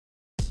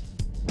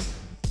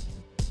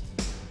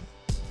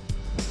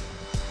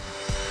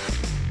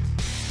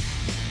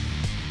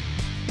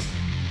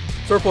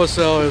Surplus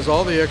sale is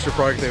all the extra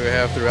product that we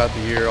have throughout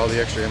the year, all the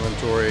extra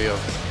inventory of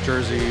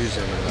jerseys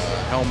and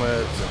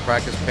helmets and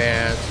practice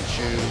pants and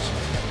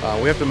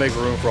shoes. We have to make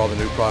room for all the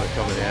new product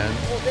coming in,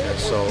 and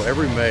so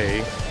every May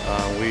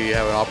we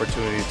have an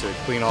opportunity to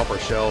clean off our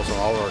shelves and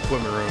all of our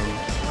equipment rooms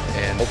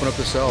and open up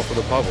the sale for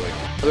the public.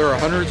 There are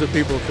hundreds of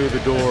people through the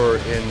door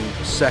in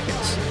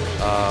seconds.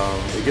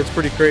 It gets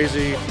pretty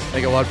crazy. I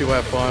think a lot of people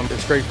have fun.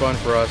 It's great fun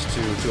for us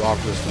to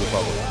offer this to the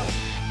public.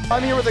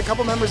 I'm here with a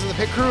couple members of the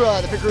pit crew.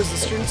 The pit crew is the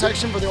student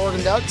section for the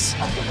Oregon Ducks,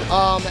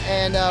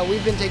 and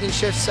we've been taking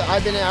shifts.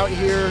 I've been out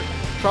here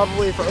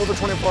probably for over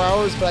 24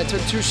 hours, but I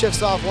took 2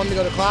 shifts off, one to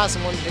go to class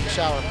and one to take a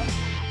shower.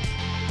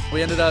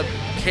 We ended up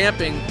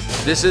camping.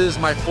 This is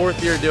my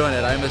 4th year doing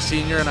it. I'm a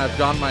senior and I've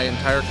gone my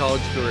entire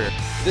college career.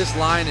 This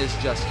line is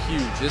just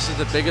huge. This is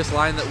the biggest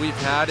line that we've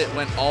had. It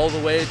went all the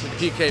way to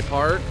PK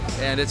Park,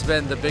 and it's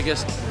been the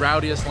biggest,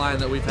 rowdiest line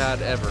that we've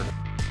had ever.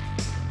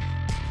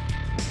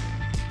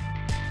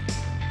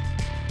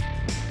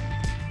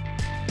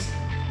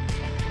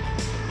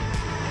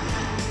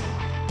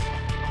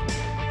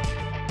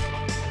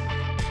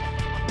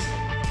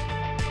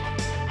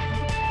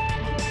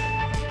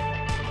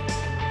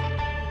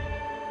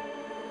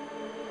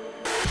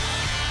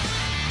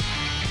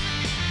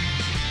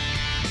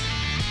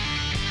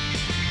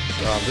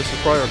 This is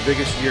probably our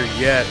biggest year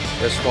yet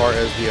as far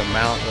as the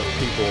amount of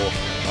people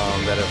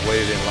that have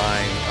waited in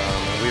line.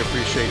 And we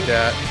appreciate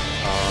that.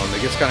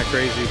 It gets kind of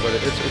crazy, but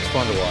it's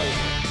fun to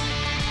watch.